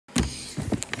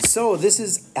so this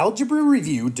is Algebra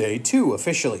Review Day 2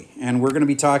 officially, and we're going to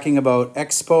be talking about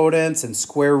exponents and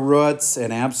square roots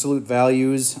and absolute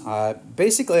values.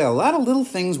 Basically, a lot of little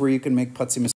things where you can make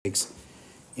putsy mistakes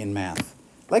in math.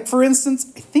 Like, for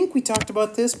instance, I think we talked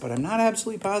about this, but I'm not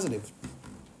absolutely positive.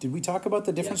 Did we talk about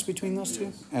the difference between those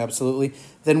two? Absolutely.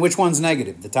 Then which one's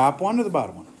negative? The top one or the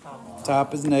bottom one?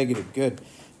 Top is negative. Good.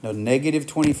 Now, negative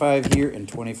 25 here and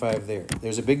 25 there.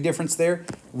 There's a big difference there.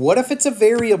 What if it's a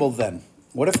variable then?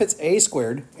 What if it's a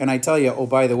squared, and I tell you, oh,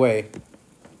 by the way,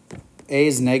 a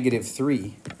is negative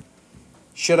 3.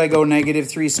 Should I go negative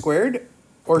 3 squared,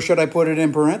 or should I put it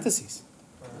in parentheses?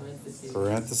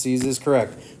 Parentheses is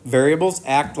correct. Variables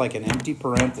act like an empty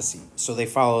parenthesis, so they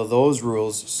follow those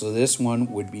rules, so this one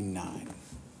would be 9.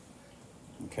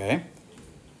 Okay?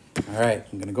 All right,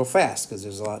 I'm going to go fast because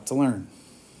there's a lot to learn.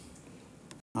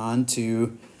 On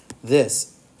to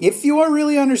this. If you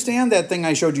really understand that thing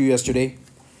I showed you yesterday,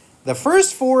 the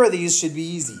first 4 of these should be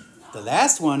easy. The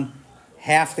last one,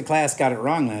 half the class got it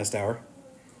wrong last hour.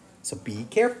 So be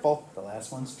careful. The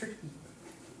last one's tricky.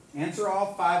 Answer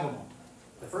all 5 of them.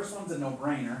 The first one's a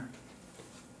no-brainer.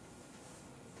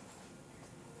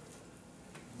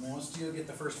 Most of you will get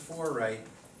the first 4 right.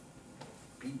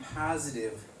 Be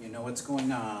positive you know what's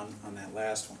going on that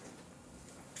last one.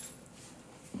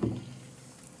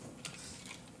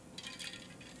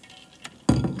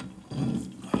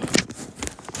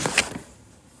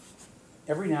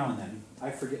 Every now and then, I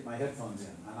forget my headphones in,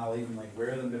 and I'll even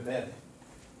wear them to bed.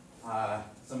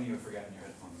 Some of you have forgotten your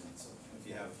headphones in, so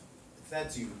if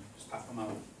that's you, just pop them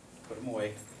out, put them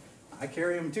away. I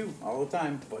carry them too, all the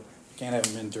time, but can't have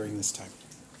them in during this time.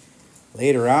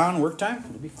 Later on, work time,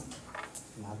 it'll be fun.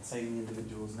 I'm not saying the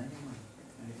individual's name or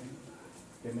anything.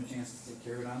 Give them a chance to take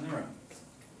care of it on their own.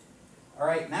 All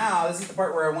right, now this is the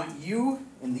part where I want you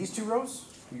in these 2 rows.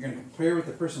 You're going to compare with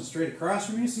the person straight across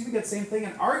from you, see if you get the same thing,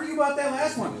 and argue about that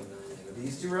last one.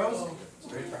 These 2 rows,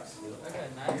 straight across. Okay,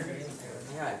 now you're going to compare.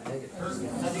 Yeah, because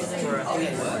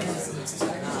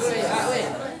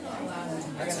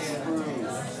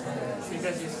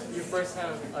you first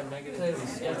have a negative,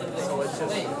 so it's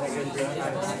just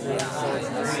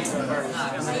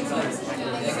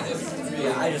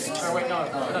yeah, I just. Or wait, no,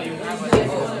 you have a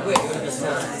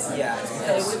yeah,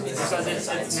 because it's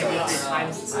negative 3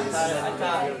 times. I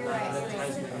thought.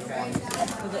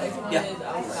 Yeah.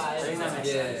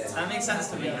 That makes sense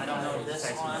to me. I don't know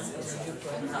this one.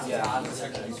 Yeah,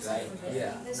 right.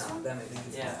 Yeah.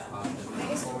 Yeah.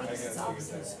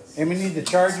 And we need the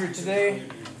charger today.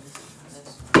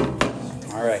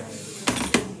 All right.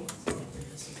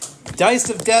 Dice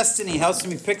of Destiny helps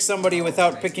me pick somebody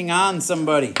without picking on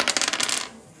somebody.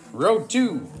 Row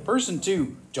 2, person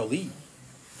 2, Jolie.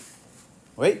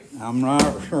 Wait, I'm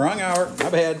wrong hour. My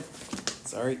bad.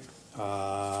 Sorry.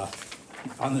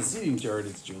 On the seating chart,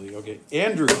 it's Julie. Okay,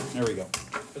 Andrew. There we go.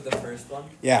 For the first one?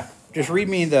 Yeah. Just read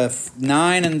me the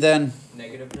 9 and then...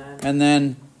 Negative 9. And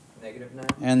then... Negative 9.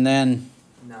 And then...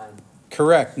 9.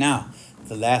 Correct. Now,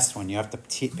 the last one. You have to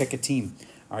pick a team.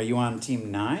 Are you on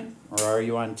team 9 or are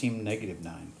you on team negative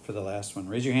 9 for the last one?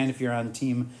 Raise your hand if you're on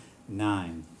team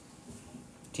 9.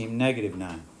 Team negative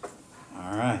 9.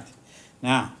 All right.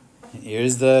 Now,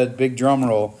 here's the big drum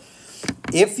roll.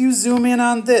 If you zoom in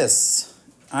on this...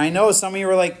 I know some of you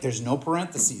are like, there's no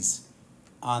parentheses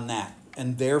on that,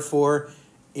 and therefore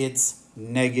it's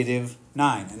negative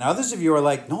 9. And others of you are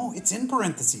like, no, it's in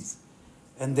parentheses,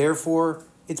 and therefore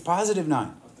it's positive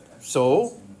 9.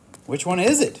 So which one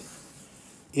is it?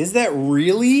 Is that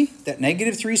really, that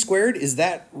negative 3 squared, is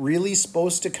that really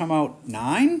supposed to come out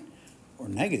 9 or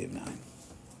negative 9?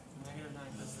 Negative 9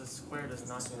 because the squared is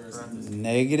not in parentheses.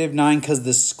 Negative 9 because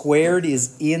the squared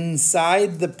is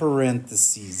inside the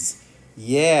parentheses.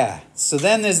 Yeah, so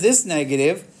then there's this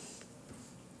negative,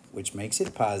 which makes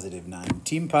it positive 9.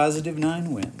 Team positive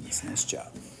 9 wins. Nice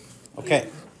job. Okay,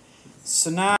 so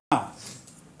now,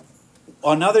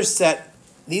 another set.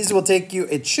 These will take you,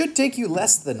 it should take you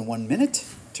less than 1 minute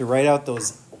to write out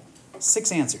those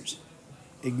 6 answers.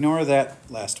 Ignore that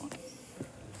last one.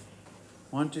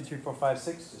 1, 2, 3, 4, 5,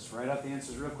 6. Just write out the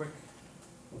answers real quick.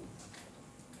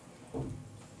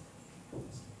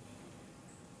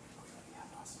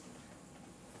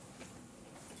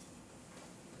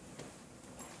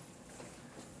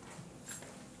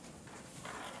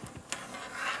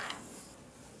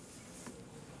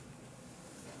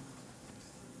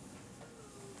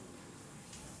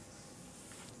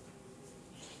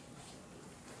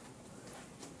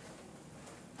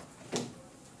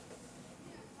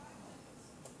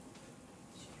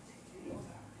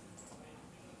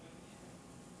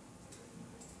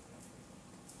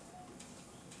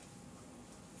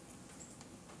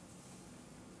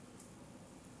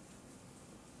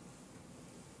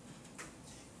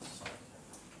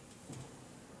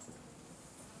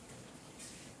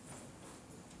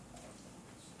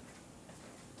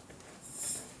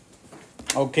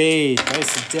 Okay,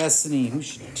 Dice of Destiny. Who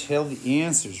should tell the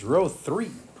answers? Row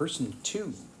 3, person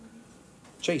 2.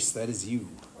 Chase, that is you.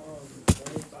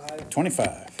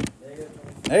 25.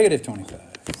 Negative 25.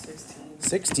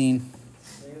 16.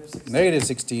 Negative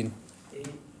 16.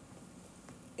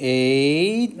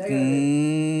 8.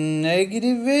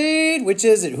 Negative 8. Which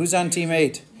is it? Who's on team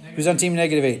 8? Who's on team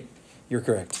negative 8? You're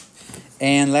correct.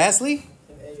 And lastly?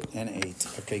 An 8.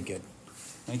 Okay, good.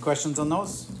 Any questions on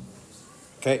those?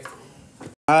 Okay.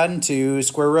 On to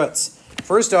square roots.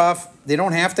 First off, they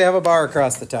don't have to have a bar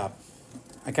across the top.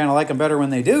 I kind of like them better when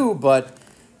they do, but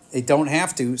they don't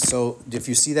have to. So if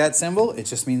you see that symbol, it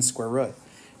just means square root.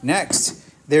 Next,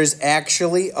 there's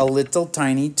actually a little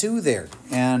tiny 2 there.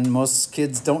 And most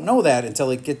kids don't know that until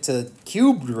they get to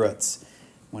cubed roots.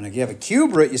 When you have a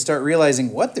cube root, you start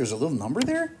realizing, what, there's a little number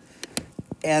there?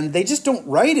 And they just don't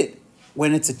write it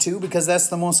when it's a 2 because that's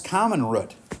the most common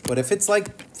root. But if it's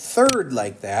like third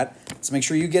like that, let's make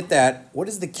sure you get that. What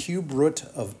is the cube root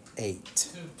of 8?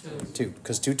 2.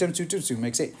 Because 2 times 2 times 2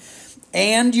 makes 8.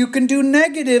 And you can do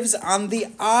negatives on the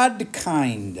odd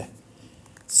kind.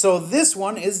 So this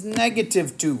one is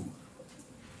negative 2.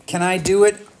 Can I do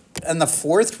it on the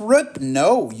 4th root?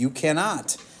 No, you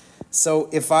cannot. So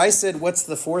if I said, what's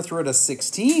the 4th root of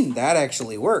 16? That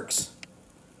actually works.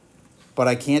 But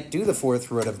I can't do the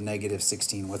 4th root of negative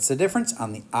 16. What's the difference?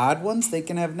 On the odd ones, they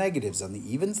can have negatives. On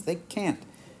the evens, they can't.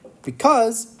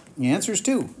 Because the answer is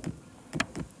 2.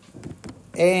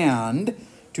 And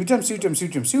 2 times 2 times 2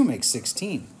 times 2 makes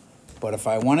 16. But if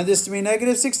I wanted this to be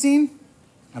negative 16,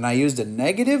 and I used a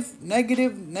negative,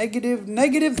 negative, negative,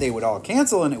 negative, they would all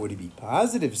cancel and it would be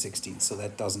positive 16. So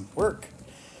that doesn't work.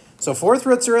 So 4th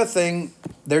roots are a thing.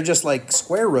 They're just like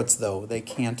square roots, though. They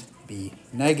can't be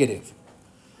negative.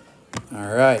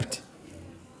 All right.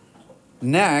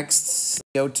 Next,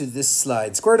 go to this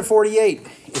slide. Square root of 48.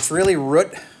 It's really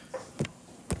root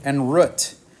and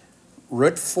root.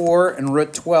 Root 4 and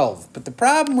root 12. But the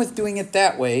problem with doing it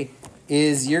that way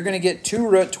is you're going to get 2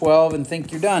 root 12 and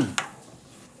think you're done.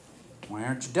 Why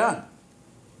aren't you done?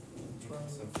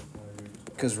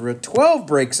 Because root 12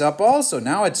 breaks up also.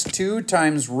 Now it's 2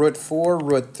 times root 4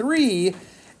 root 3.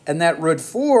 And that root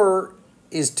 4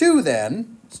 is 2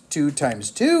 then. 2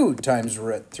 times 2 times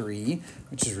root 3,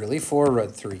 which is really 4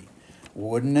 root 3.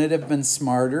 Wouldn't it have been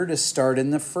smarter to start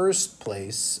in the first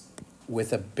place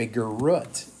with a bigger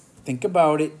root? Think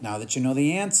about it now that you know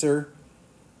the answer.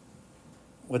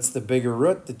 What's the bigger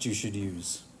root that you should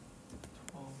use?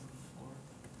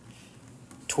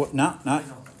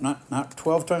 Not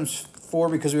 12 times 4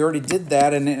 because we already did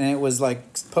that and it was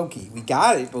like pokey. We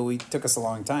got it, but it took us a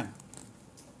long time.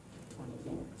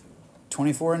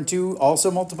 24 and 2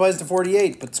 also multiplies to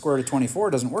 48, but square root of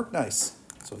 24 doesn't work nice.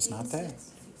 So it's not that.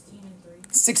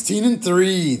 16 and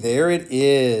 3. There it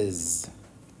is.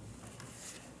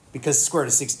 Because square root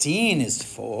of 16 is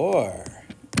 4.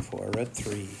 4 root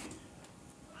 3.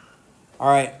 All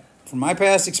right. From my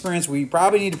past experience, we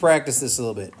probably need to practice this a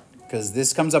little bit because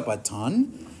this comes up a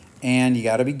ton and you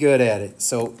got to be good at it.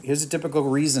 So here's a typical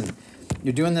reason.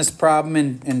 You're doing this problem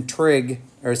in trig,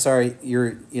 or sorry,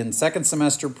 you're in second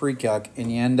semester pre-calc,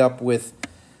 and you end up with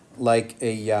like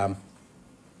a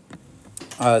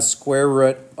square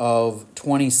root of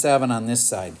 27 on this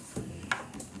side.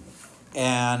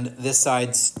 And this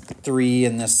side's 3,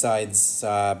 and this side's,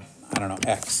 I don't know,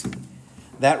 x.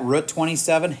 That root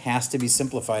 27 has to be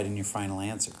simplified in your final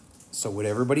answer. So would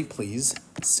everybody please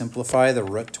simplify the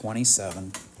root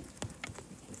 27?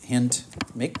 Hint,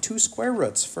 make 2 square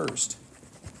roots first.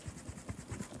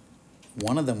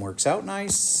 One of them works out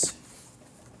nice,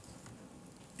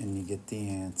 and you get the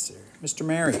answer. Mr.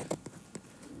 Mary,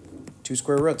 2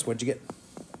 square roots, what'd you get?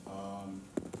 Let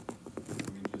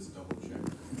me just double check.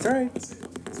 It's all right. Say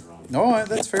something's wrong. No,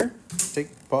 that's fair.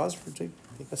 Pause for take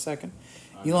a second.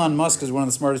 Elon Musk is one of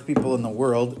the smartest people in the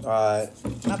world.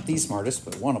 Not the smartest,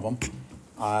 but one of them.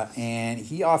 And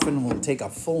he often will take a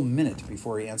full minute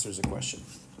before he answers a question.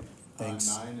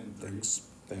 Thanks. 9 and 3.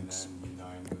 Thanks. And then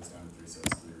 9 goes down to 3, so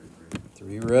it's 3 root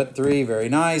 3. 3 root 3, very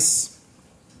nice.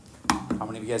 How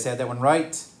many of you guys had that one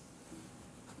right?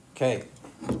 Okay,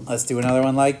 let's do another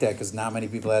one like that because not many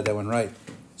people had that one right.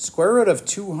 Square root of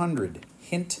 200.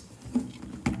 Hint,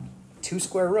 2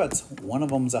 square roots. One of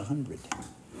them's 100.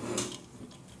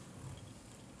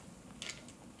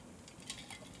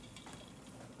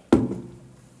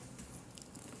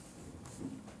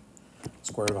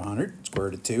 Square root of 100, square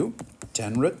root of 2,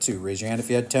 10 root 2. Raise your hand if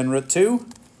you had 10 root 2.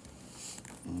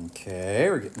 Okay,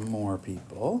 we're getting more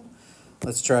people.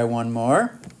 Let's try one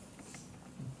more.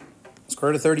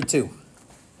 Square root of 32.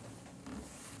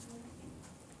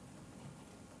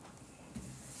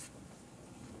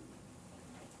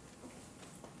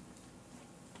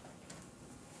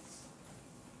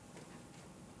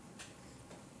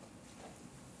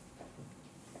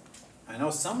 I know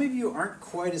some of you aren't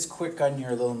quite as quick on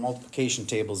your little multiplication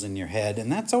tables in your head, and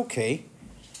that's okay.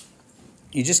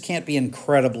 You just can't be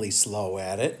incredibly slow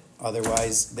at it.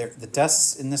 Otherwise, the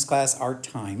tests in this class are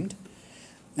timed.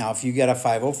 Now, if you get a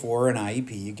 504 or an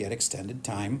IEP, you get extended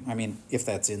time. I mean, if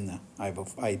that's in the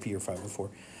IEP or 504.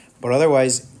 But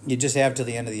otherwise, you just have till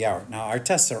the end of the hour. Now, our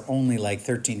tests are only like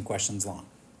 13 questions long.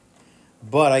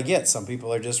 But I get some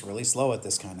people are just really slow at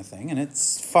this kind of thing, and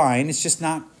it's fine. It's just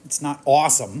not, it's not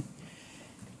awesome.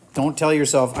 Don't tell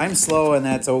yourself, I'm slow and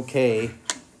that's okay.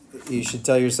 You should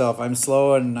tell yourself, I'm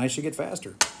slow and I should get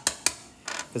faster.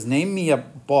 Because name me a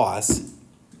boss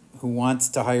who wants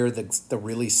to hire the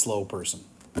really slow person.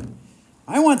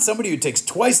 I want somebody who takes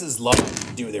twice as long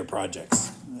to do their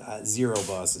projects. Zero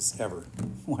bosses ever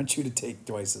want you to take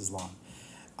twice as long.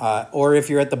 Or if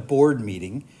you're at the board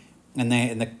meeting and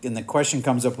the question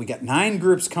comes up, we got 9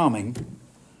 groups coming,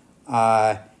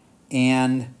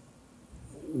 and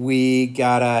we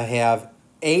gotta have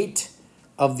 8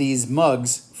 of these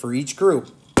mugs for each group.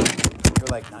 You're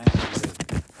like 9 times 8.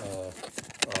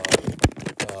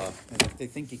 And if they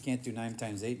think you can't do 9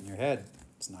 times 8 in your head,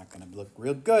 it's not gonna look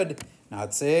real good.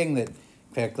 Not saying that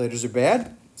calculators are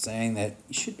bad, saying that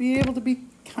you should be able to be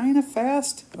kind of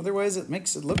fast. Otherwise, it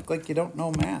makes it look like you don't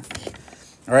know math.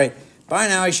 All right. By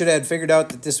now, I should have figured out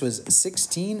that this was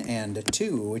 16 and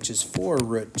 2, which is 4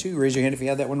 root 2. Raise your hand if you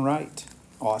had that one right.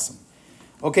 Awesome.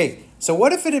 Okay, so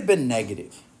what if it had been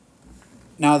negative?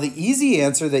 Now, the easy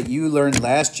answer that you learned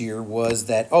last year was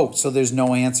that, oh, so there's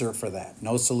no answer for that,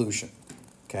 no solution.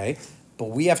 Okay,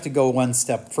 but we have to go one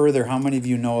step further. How many of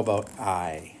you know about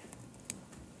I?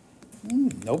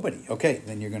 Nobody. Okay,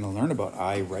 then you're going to learn about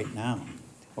I right now.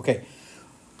 Okay,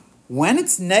 when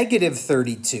it's negative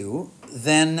 32,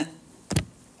 then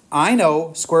I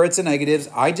know square roots and negatives.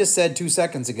 I just said 2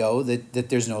 seconds ago that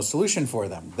there's no solution for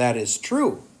them. That is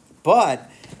true. But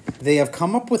they have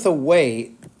come up with a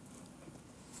way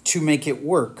to make it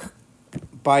work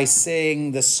by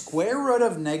saying the square root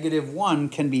of negative 1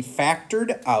 can be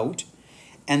factored out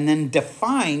and then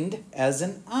defined as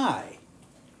an I.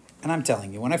 And I'm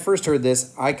telling you, when I first heard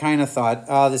this, I kind of thought,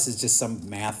 oh, this is just some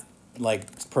math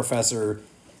professor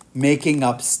making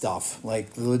up stuff.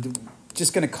 Like,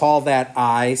 just going to call that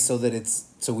I so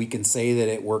we can say that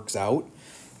it works out.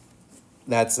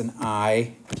 That's an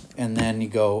I, and then you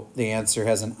go, the answer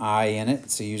has an I in it,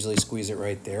 so you usually squeeze it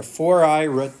right there.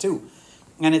 4I root 2.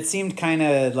 And it seemed kind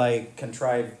of like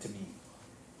contrived to me.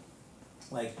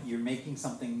 Like you're making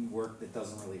something work that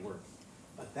doesn't really work.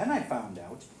 But then I found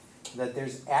out that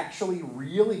there's actually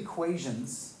real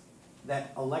equations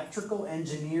that electrical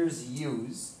engineers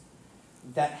use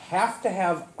that have to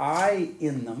have I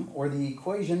in them or the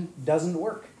equation doesn't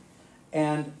work.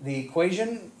 And the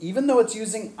equation, even though it's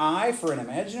using I for an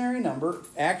imaginary number,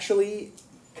 actually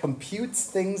computes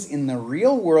things in the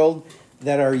real world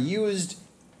that are used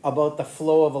about the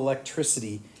flow of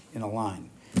electricity in a line.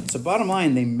 So bottom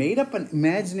line, they made up an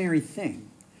imaginary thing,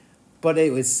 but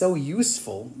it was so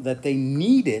useful that they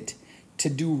need it to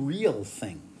do real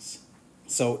things.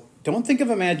 So don't think of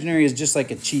imaginary as just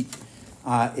like a cheat.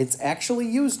 It's actually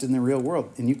used in the real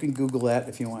world, and you can Google that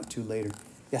if you want to later.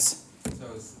 Yes?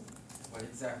 So what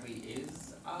exactly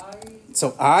is I?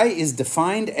 So I is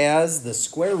defined as the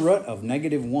square root of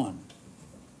negative 1.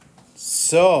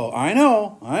 So I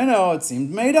know, it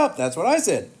seemed made up. That's what I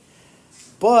said.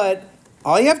 But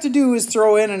all you have to do is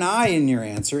throw in an I in your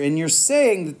answer, and you're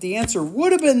saying that the answer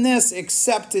would have been this,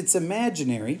 except it's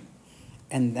imaginary.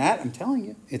 And that, I'm telling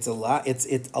you, it's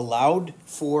allowed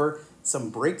for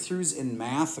some breakthroughs in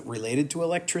math related to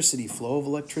electricity, flow of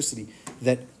electricity,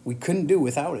 that we couldn't do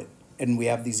without it. And we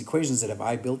have these equations that have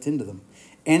I built into them.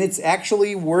 And it's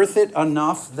actually worth it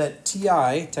enough that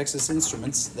TI, Texas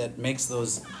Instruments, that makes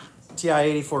those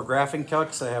TI-84 graphing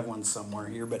calcs, I have one somewhere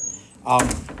here, but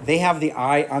they have the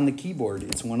I on the keyboard.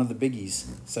 It's one of the biggies.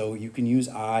 So you can use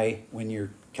I when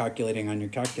you're calculating on your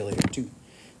calculator too.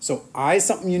 So I is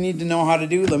something you need to know how to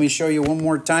do. Let me show you one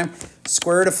more time.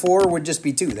 Square root of 4 would just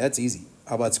be 2. That's easy.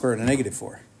 How about square root of negative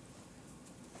 4?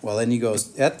 Well, then you go,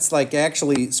 that's like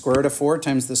actually square root of 4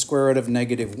 times the square root of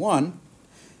negative 1.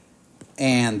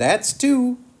 And that's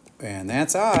 2. And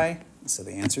that's I. So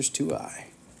the answer is 2I.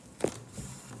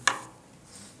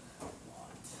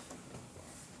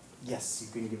 Yes,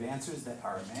 you can give answers that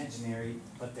are imaginary,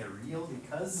 but they're real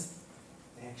because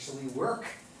they actually work.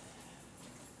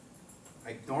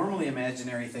 Like normally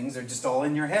imaginary things are just all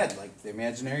in your head, like the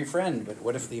imaginary friend. But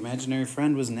what if the imaginary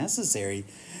friend was necessary?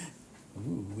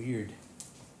 Ooh, weird.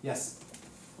 Yes?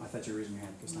 I thought you were raising your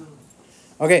hand, Kristen.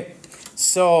 Okay,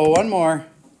 so one more.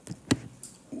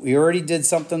 We already did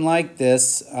something like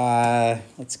this.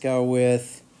 Let's go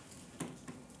with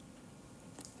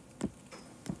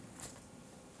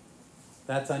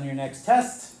That's on your next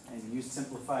test, and you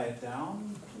simplify it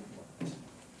down.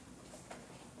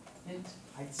 Hint,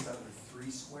 I'd start with 3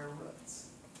 square roots.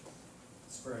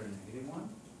 Square root of -1,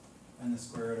 and the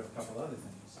square root of a couple other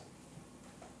things.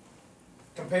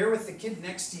 Compare with the kid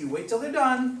next to you. Wait till they're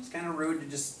done. It's kind of rude to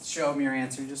just show them your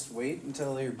answer. Just wait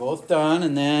until they're both done,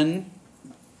 and then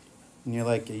and you're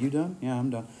like, are you done? Yeah, I'm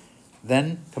done.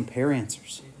 Then compare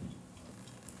answers.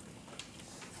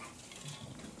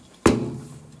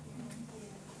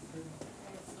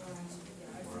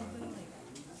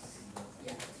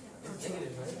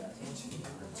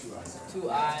 Two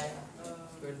I.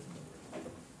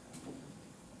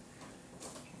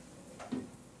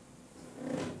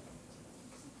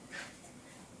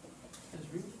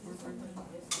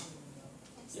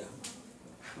 Yeah.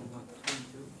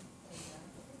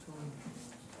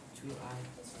 2I.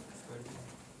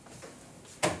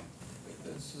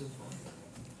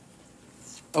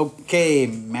 Okay,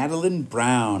 Madeline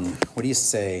Brown. What do you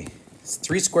say?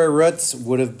 3 square roots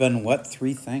would have been what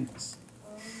 3 things?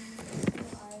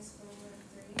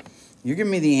 You're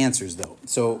giving me the answers though.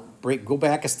 So go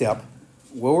back a step.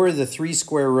 What were the 3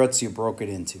 square roots you broke it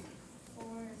into?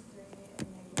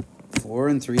 4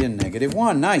 and 3 and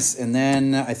 -1. Nice. And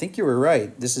then I think you were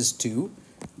right. This is 2.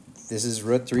 This is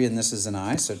root 3 and this is an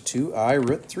I. So 2I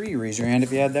root 3. Raise your hand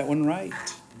if you had that one right.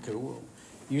 Cool.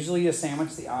 Usually you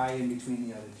sandwich the I in between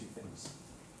the other 2 things.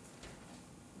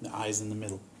 The I's in the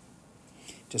middle.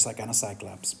 Just like on a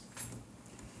cyclops.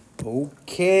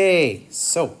 Okay.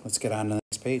 So let's get on to the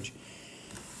next page.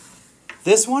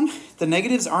 This one, the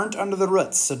negatives aren't under the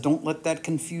roots, so don't let that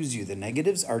confuse you. The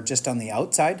negatives are just on the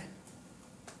outside.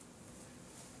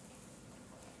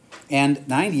 And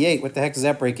 98, what the heck does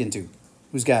that break into?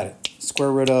 Who's got it?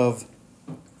 Square root of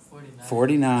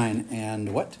 49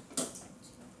 and what?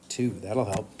 2, that'll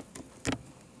help.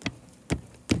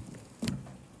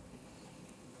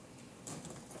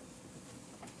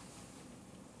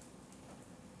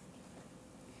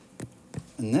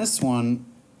 And this one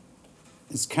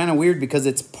is kind of weird because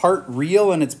it's part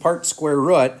real and it's part square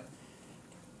root.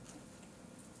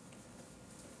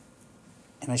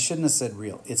 And I shouldn't have said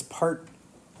real. It's part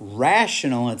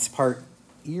rational, it's part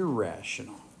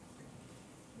irrational.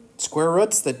 Square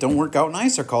roots that don't work out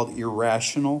nice are called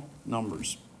irrational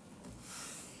numbers.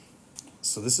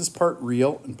 So this is part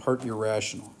real and part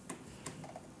irrational.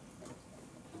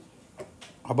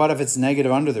 How about if it's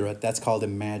negative under the root? That's called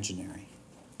imaginary.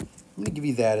 I'm going to give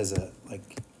you that as a,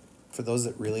 like, for those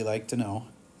that really like to know.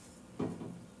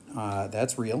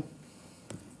 That's real.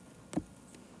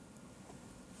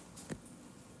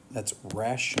 That's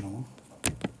rational.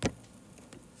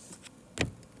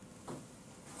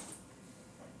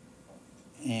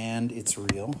 And it's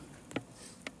real.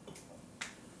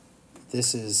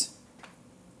 This is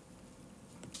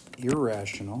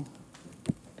irrational,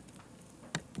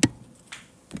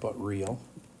 but real.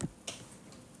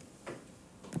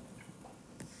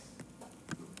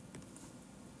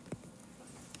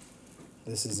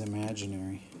 This is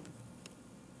imaginary,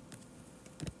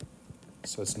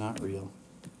 so it's not real.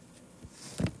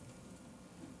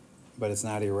 But it's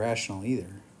not irrational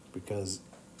either, because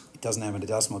it doesn't have a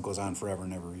decimal, it goes on forever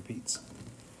and never repeats.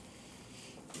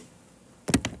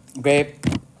 Okay,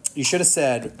 you should have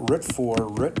said root 4,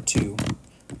 root 2,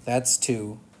 that's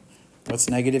 2. What's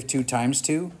negative 2 times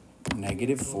 2?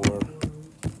 Negative 4.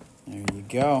 There you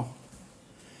go.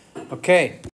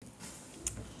 Okay,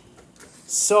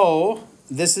 so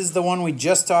this is the one we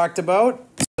just talked about.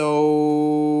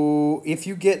 So if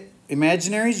you get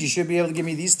imaginaries, you should be able to give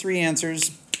me these 3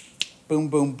 answers. Boom,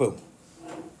 boom, boom.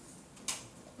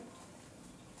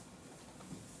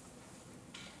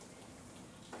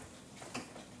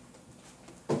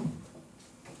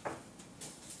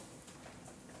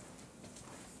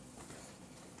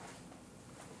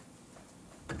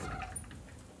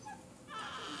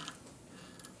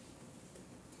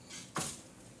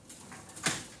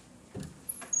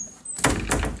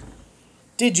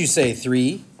 Did you say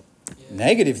 3,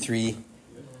 negative 3,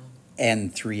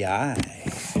 and 3i?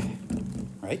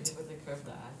 Right?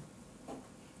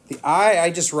 The I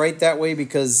just write that way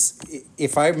because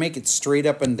if I make it straight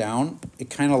up and down, it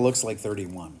kind of looks like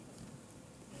 31.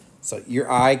 So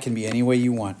your I can be any way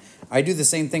you want. I do the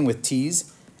same thing with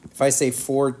T's. If I say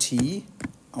 4T,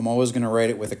 I'm always going to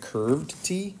write it with a curved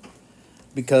T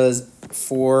because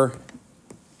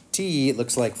 4T, it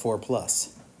looks like 4 plus.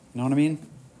 You know what I mean?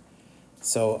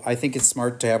 So I think it's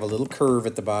smart to have a little curve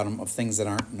at the bottom of things that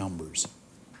aren't numbers.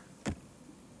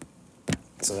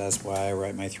 So that's why I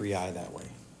write my 3i that way.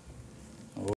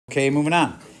 Okay, moving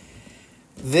on.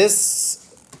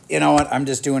 This, you know what, I'm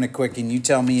just doing it quick and you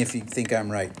tell me if you think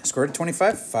I'm right. Square root of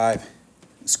 25? 5.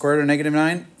 Square root of negative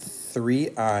 9,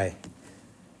 3i.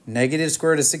 Negative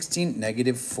square root of 16,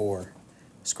 negative 4.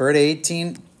 Square root of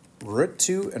 18, root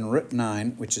 2 and root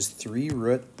 9, which is 3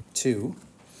 root 2.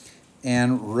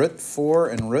 And root 4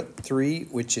 and root 3,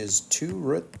 which is 2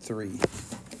 root 3. You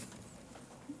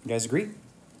guys agree?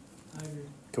 I agree.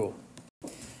 Cool.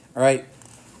 All right.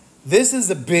 This is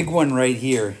a big one right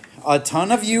here. A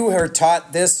ton of you are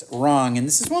taught this wrong. And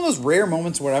this is one of those rare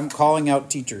moments where I'm calling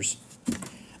out teachers.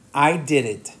 I did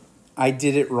it. I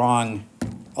did it wrong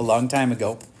a long time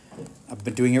ago. I've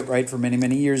been doing it right for many,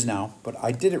 many years now. But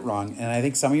I did it wrong. And I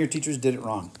think some of your teachers did it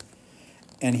wrong.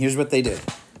 And here's what they did.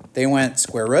 They went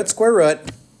square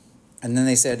root, and then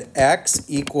they said x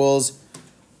equals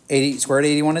 80, square root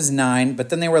of 81 is 9, but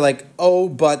then they were like, oh,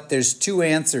 but there's two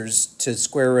answers to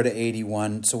square root of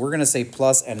 81, so we're going to say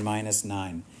plus and minus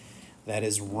 9. That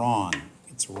is wrong.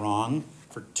 It's wrong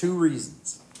for two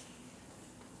reasons.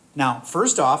 Now,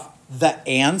 first off, the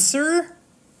answer,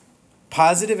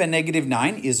 positive and negative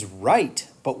 9, is right,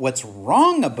 but what's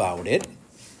wrong about it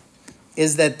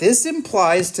is that this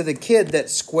implies to the kid that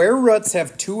square roots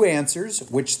have two answers,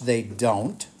 which they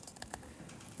don't.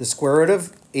 The square root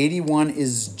of 81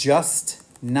 is just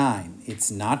 9. It's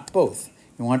not both.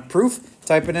 You want proof?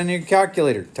 Type it in your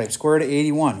calculator. Type square root of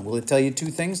 81. Will it tell you two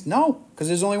things? No, because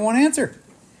there's only one answer.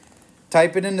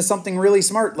 Type it into something really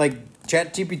smart like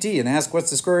ChatGPT and ask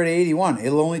what's the square root of 81.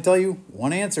 It'll only tell you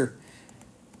one answer.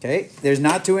 Okay, there's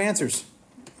not two answers.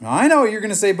 Now, I know you're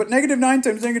going to say, but negative 9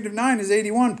 times negative 9 is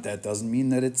 81. That doesn't mean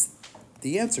that it's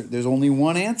the answer. There's only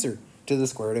one answer to the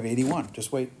square root of 81.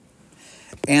 Just wait.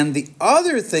 And the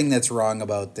other thing that's wrong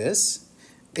about this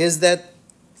is that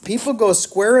people go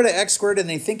square root of x squared and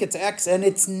they think it's x, and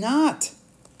it's not.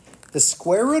 The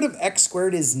square root of x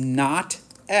squared is not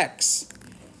x.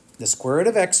 The square root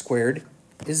of x squared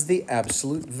is the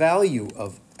absolute value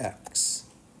of x.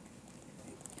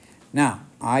 Now,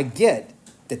 I get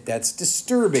that that's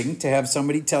disturbing to have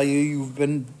somebody tell you you've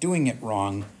been doing it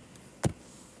wrong,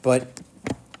 but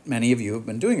many of you have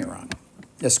been doing it wrong.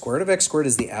 The square root of x squared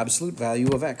is the absolute value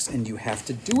of x, and you have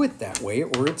to do it that way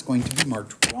or it's going to be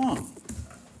marked wrong.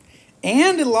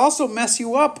 And it'll also mess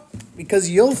you up because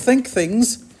you'll think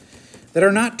things that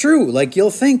are not true. Like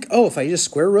you'll think, oh, if I just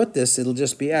square root this, it'll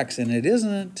just be x, and it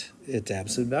isn't. It's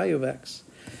absolute value of x.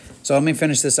 So let me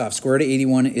finish this off. Square root of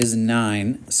 81 is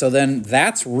 9. So then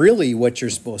that's really what you're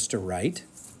supposed to write.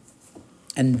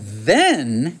 And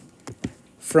then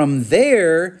from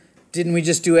there, didn't we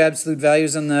just do absolute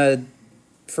values on the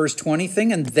first 20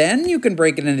 thing? And then you can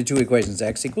break it into two equations,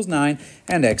 x equals 9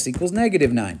 and x equals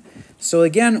negative 9. So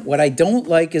again, what I don't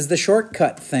like is the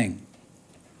shortcut thing.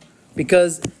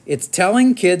 Because it's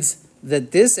telling kids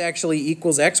that this actually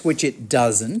equals x, which it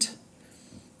doesn't.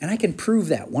 And I can prove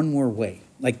that one more way.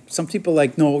 Like some people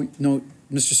like, no,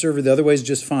 Mr. Server, the other way is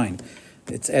just fine.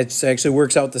 It actually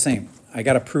works out the same. I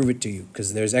got to prove it to you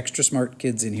because there's extra smart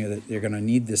kids in here that they're going to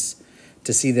need this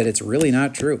to see that it's really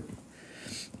not true.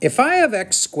 If I have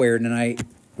x squared and I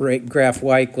graph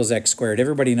y equals x squared,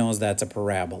 everybody knows that's a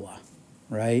parabola,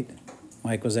 right?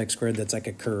 Y equals x squared, that's like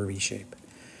a curvy shape.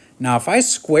 Now, if I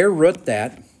square root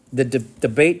that, the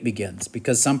debate begins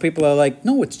because some people are like,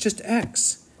 no, it's just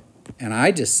x. And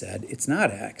I just said it's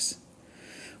not x.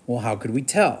 Well, how could we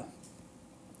tell?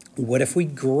 What if we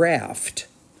graphed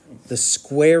the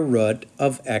square root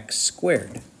of x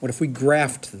squared? What if we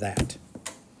graphed that?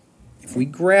 If we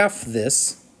graph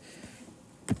this,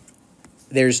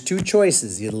 there's two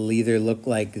choices. It'll either look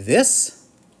like this,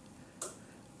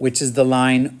 which is the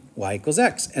line y equals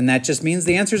x. And that just means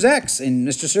the answer is x. And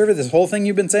Mr. Server, this whole thing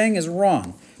you've been saying is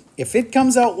wrong. If it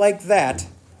comes out like that,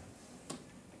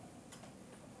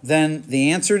 then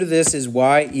the answer to this is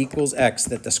y equals x,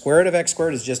 that the square root of x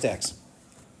squared is just x.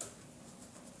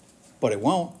 But it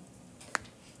won't.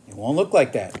 It won't look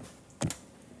like that.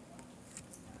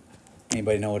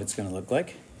 Anybody know what it's going to look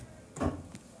like?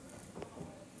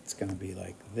 It's going to be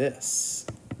like this.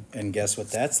 And guess what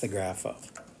that's the graph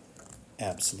of?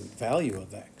 Absolute value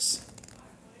of x.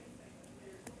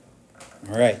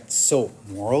 All right, so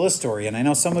moral of the story, and I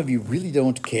know some of you really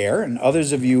don't care, and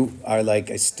others of you are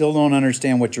like, I still don't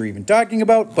understand what you're even talking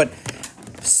about, but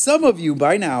some of you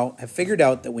by now have figured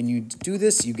out that when you do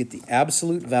this, you get the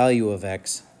absolute value of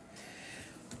x.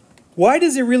 Why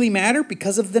does it really matter?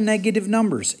 Because of the negative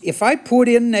numbers. If I put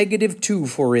in negative 2,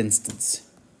 for instance,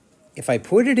 if I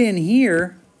put it in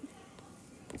here,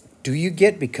 do you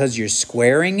get, because you're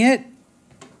squaring it,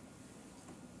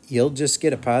 you'll just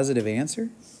get a positive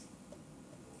answer?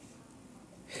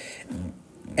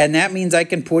 And that means I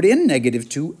can put in negative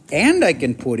 2 and I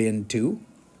can put in 2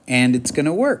 and it's going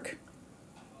to work.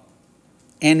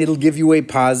 and it'll give you a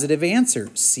positive answer.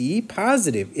 See,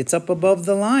 positive. It's up above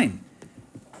the line.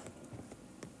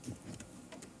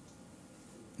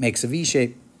 Makes a V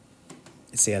shape.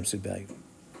 It's the absolute value.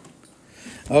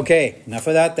 Okay, enough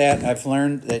of that. I've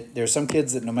learned that there's some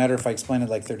kids that no matter if I explain it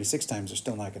like 36 times, they're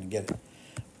still not going to get it.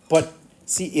 But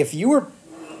see, if you were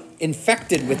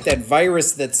infected with that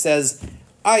virus that says,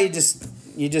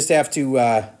 you just have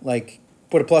to like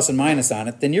put a plus and minus on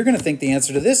it, then you're going to think the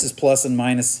answer to this is plus and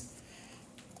minus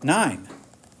 9.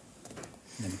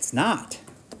 And it's not.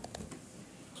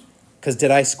 Because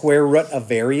did I square root a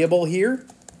variable here?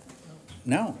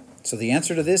 No. So the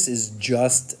answer to this is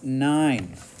just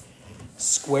 9.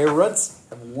 Square roots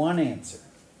have one answer,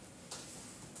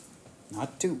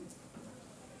 not 2.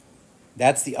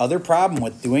 That's the other problem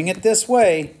with doing it this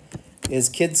way, is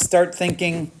kids start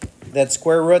thinking that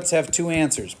square roots have 2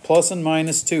 answers, plus and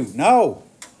minus 2. No.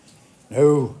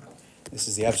 No. This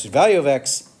is the absolute value of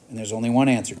x, and there's only one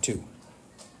answer, 2.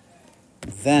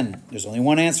 Then there's only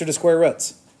one answer to square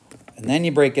roots. And then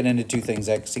you break it into 2 things.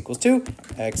 X equals 2,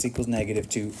 x equals negative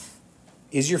 2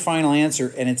 is your final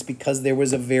answer, and it's because there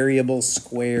was a variable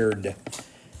squared.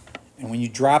 And when you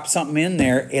drop something in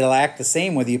there, it'll act the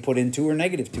same whether you put in 2 or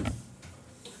negative 2.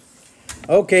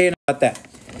 Okay, enough about that.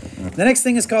 The next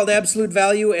thing is called absolute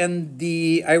value, and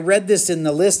I read this in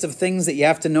the list of things that you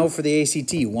have to know for the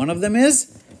ACT. One of them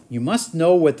is you must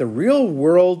know what the real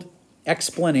world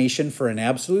explanation for an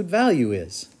absolute value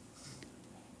is.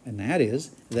 And that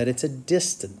is that it's a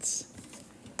distance.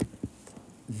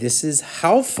 This is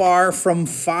how far from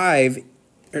 5,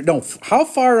 or no, how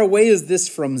far away is this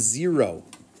from 0?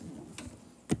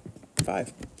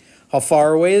 5. How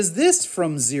far away is this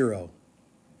from 0?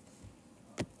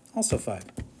 Also 5.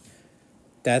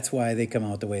 That's why they come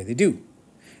out the way they do.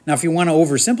 Now, if you want to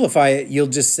oversimplify it, you'll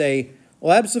just say,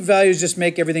 well, absolute values just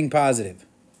make everything positive.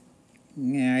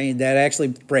 Yeah, that actually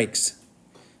breaks.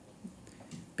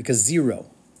 Because 0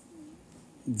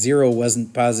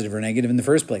 wasn't positive or negative in the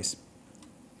first place.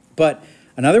 But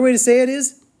another way to say it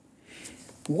is,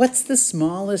 what's the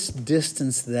smallest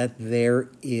distance that there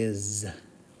is?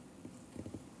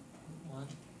 1.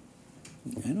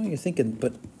 I know you're thinking,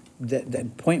 but that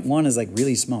 0.1 is like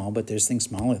really small, but there's things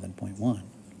smaller than 0.1.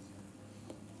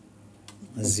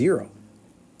 0.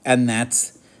 And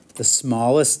that's the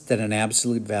smallest that an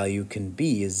absolute value can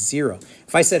be is 0.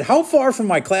 If I said, how far from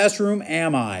my classroom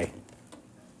am I?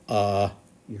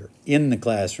 You're in the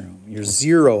classroom. You're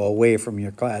 0 away from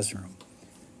your classroom.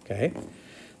 Okay?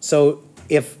 So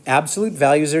if absolute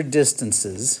values are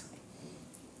distances,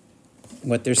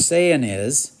 what they're saying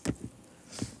is,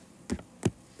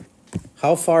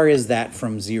 how far is that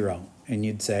from 0? And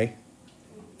you'd say,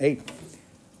 8.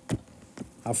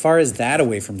 How far is that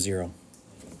away from 0?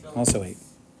 Also 8.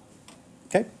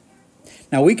 Okay?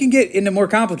 Now we can get into more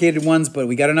complicated ones, but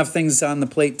we got enough things on the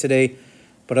plate today.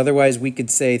 But otherwise, we could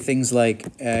say things like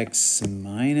x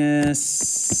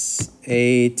minus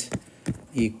 8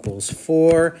 equals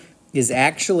 4 is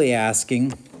actually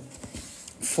asking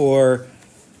for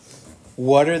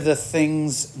what are the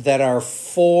things that are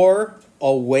 4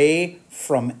 away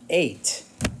from 8.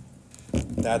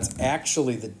 That's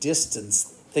actually the distance.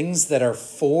 Things that are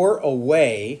 4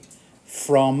 away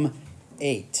from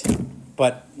 8.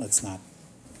 But let's not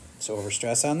so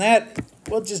overstress on that.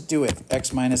 We'll just do it.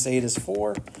 X minus 8 is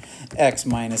 4. X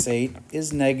minus 8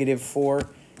 is negative 4.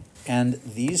 And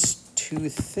these 2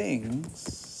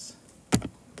 things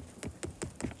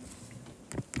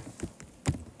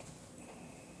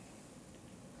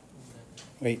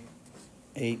wait,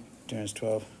 8 times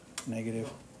 12,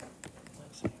 negative.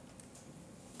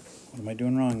 What am I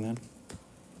doing wrong then?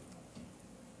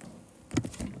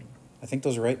 I think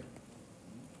those are right.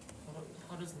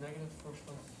 How does negative 4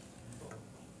 plus 12?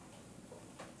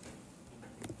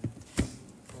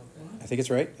 I think it's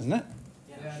right, isn't it?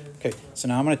 Yeah, it is. Okay, so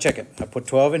now I'm going to check it. I put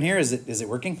 12 in here. Is it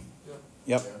working? Yeah.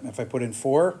 Yep. If I put in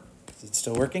 4, is it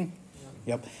still working?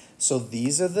 Yeah. Yep. So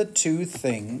these are the 2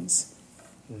 things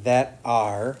that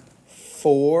are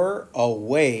 4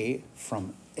 away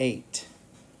from 8.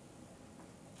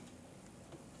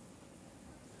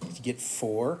 Did you get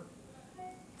 4?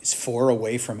 Is 4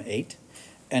 away from 8?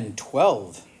 And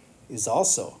 12 is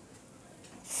also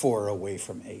 4 away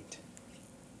from 8.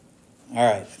 All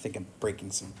right, I think I'm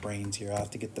breaking some brains here. I'll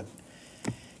have to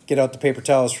get out the paper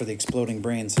towels for the exploding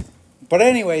brains. But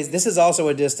anyways, this is also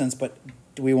a distance, but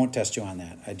we won't test you on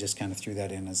that. I just kind of threw that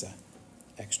in as a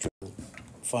extra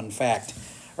fun fact.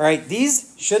 All right,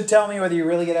 these should tell me whether you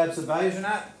really get absolute values or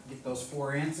not. Get those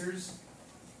 4 answers.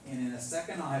 And in a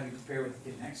second, I'll have you compare with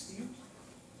the kid next to you.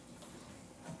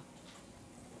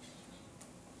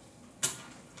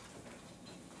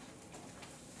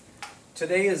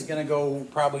 today is going to go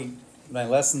probably, my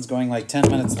lesson's going like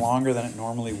 10 minutes longer than it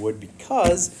normally would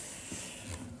because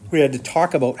we had to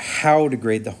talk about how to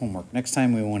grade the homework. Next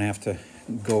time we won't have to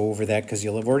go over that because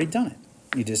you'll have already done it.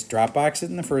 You just Dropbox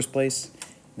it in the first place,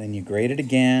 then you grade it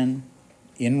again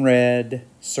in red,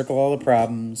 circle all the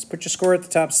problems, put your score at the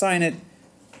top, sign it,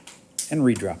 and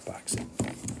re-Dropbox it.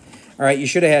 All right, you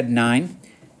should have had 9,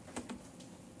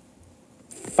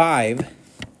 5.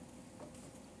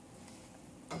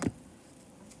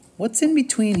 What's in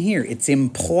between here? It's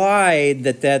implied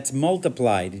that that's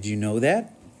multiplied. Did you know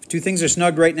that? If two things are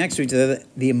snug right next to each other,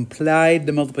 the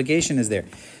multiplication is there.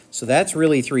 So that's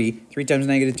really 3. 3 times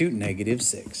 -2,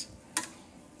 -6.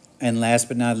 And last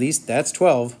but not least, that's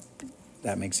 12.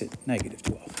 That makes it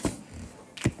 -12.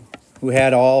 Who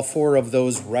had all 4 of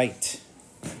those right?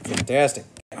 Fantastic.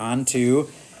 On to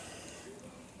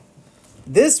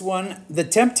this one. The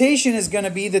temptation is going to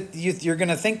be that you're going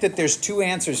to think that there's 2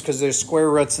 answers because there's square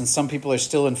roots and some people are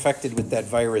still infected with that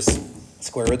virus.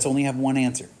 Square roots only have 1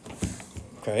 answer.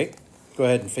 Okay, go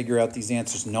ahead and figure out these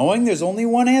answers knowing there's only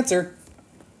 1 answer.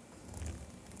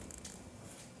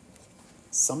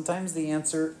 Sometimes the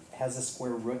answer has a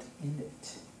square root in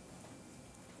it,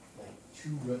 like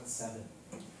 2 root 7.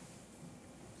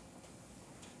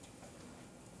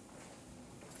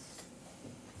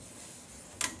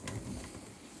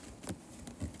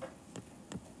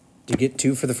 Did you get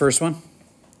 2 for the first one?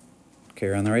 Okay,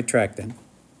 you're on the right track then.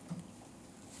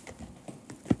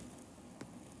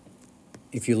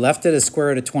 If you left it as square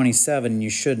root of 27, you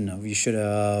shouldn't have. You should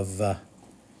have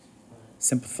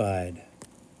simplified.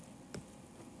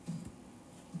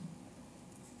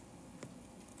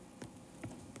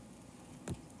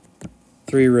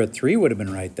 Three root 3 would have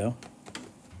been right, though.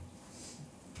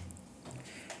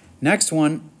 Next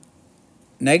one,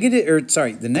 the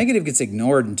negative gets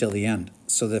ignored until the end.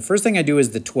 So the first thing I do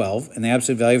is the 12, and the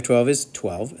absolute value of 12 is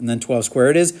 12, and then 12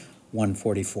 squared is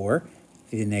 144.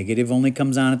 The negative only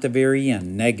comes on at the very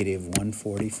end,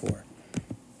 -144.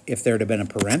 If there had been a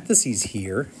parentheses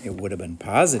here, it would have been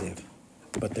positive,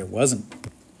 but there wasn't.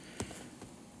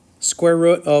 Square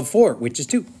root of 4, which is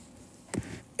 2.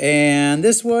 And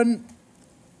this one,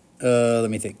 let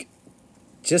me think.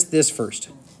 Just this first.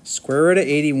 Square root of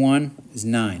 81 is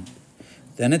 9.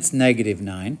 Then it's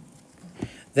 -9.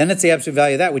 Then it's the absolute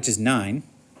value of that, which is 9.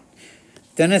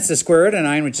 Then it's the square root of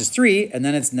 9, which is 3. And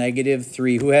then it's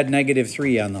 -3. Who had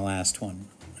 -3 on the last one?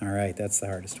 All right, that's the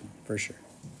hardest one, for sure.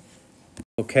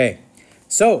 Okay,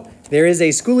 so there is a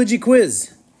Schoology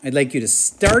quiz. I'd like you to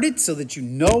start it so that you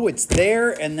know it's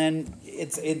there, and then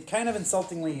it's kind of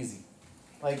insultingly easy.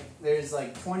 Like, there's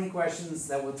like 20 questions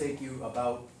that will take you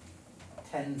about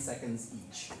 10 seconds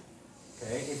each.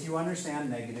 Okay, if you understand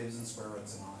negatives and square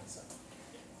roots and all that stuff.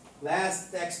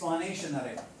 Last explanation that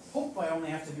I hope I only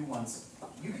have to do once.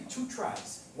 You get 2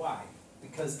 tries. Why?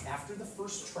 Because after the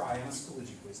first try on a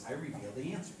Schoology quiz, I reveal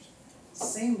the answers.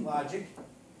 Same logic.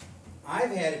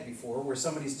 I've had it before where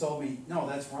somebody's told me, no,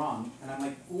 that's wrong. And I'm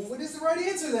like, well, what is the right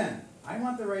answer then? I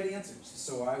want the right answers.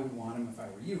 So I would want them if I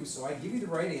were you. So I give you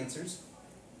the right answers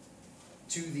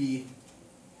to the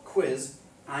quiz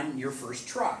on your first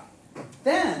try.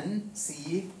 Then,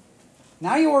 see,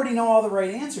 now you already know all the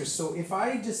right answers. So if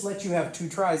I just let you have 2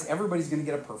 tries, everybody's going to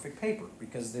get a perfect paper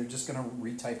because they're just going to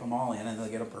retype them all in and they'll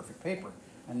get a perfect paper.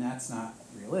 And that's not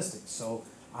realistic. So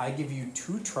I give you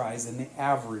 2 tries and the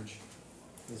average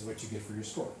is what you get for your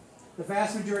score. The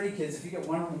vast majority of kids, if you get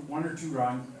one or 2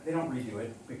 wrong, they don't redo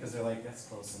it because they're like, that's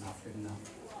close enough, good enough.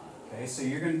 Okay, so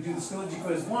you're going to do the Schoology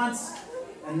quiz once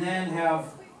and then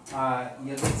have,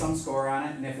 you get some score on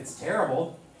it. And if it's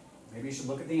terrible, maybe you should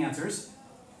look at the answers.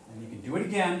 And you can do it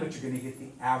again, but you're going to get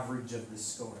the average of the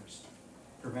scores.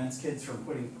 Prevents kids from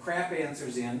putting crap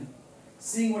answers in,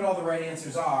 seeing what all the right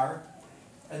answers are,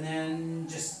 and then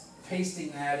just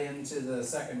pasting that into the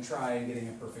second try and getting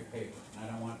a perfect paper. And I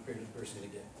don't want the person to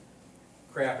get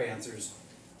crap answers,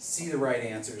 see the right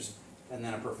answers, and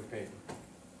then a perfect paper.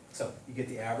 So you get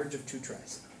the average of 2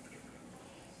 tries.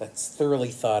 That's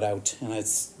thoroughly thought out, and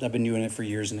I've been doing it for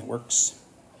years, and it works.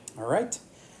 All right?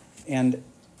 And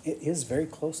it is very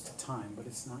close to time, but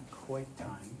it's not quite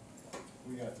time.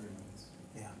 We got 3 minutes.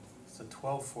 Yeah, so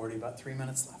 12:40, about 3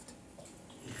 minutes left.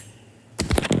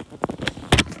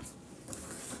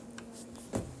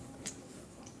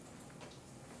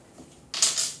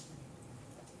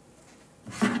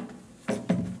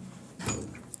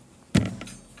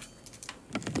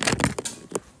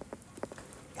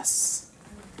 Yes.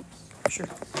 Sure.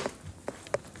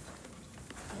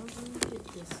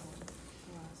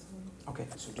 Okay,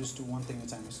 so just do one thing at a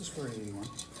time. This is square root of 81.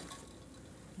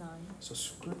 9. So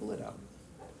scribble it out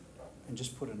and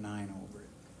just put a 9 over it.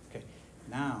 Okay.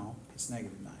 Now, it's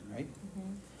negative 9, right?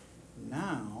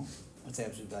 Now, what's the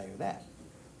absolute value of that?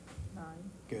 9.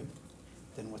 Good.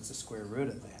 Then what's the square root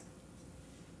of that?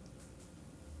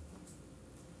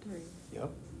 3. Yep.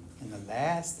 And the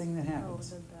last thing that Oh, happens,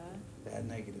 then that. that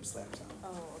negative slaps on.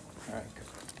 Oh, All right, good.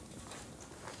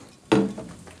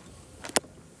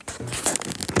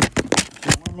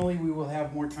 Normally, we will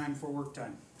have more time for work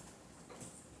time.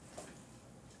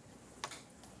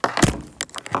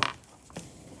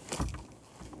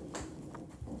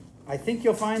 I think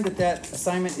you'll find that that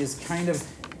assignment is kind of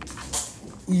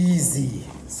easy.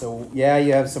 So yeah,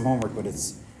 you have some homework, but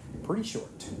it's pretty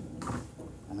short.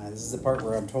 And this is the part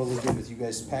where I'm totally good with you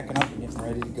guys packing up and getting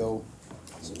ready to go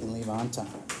so you can leave on time.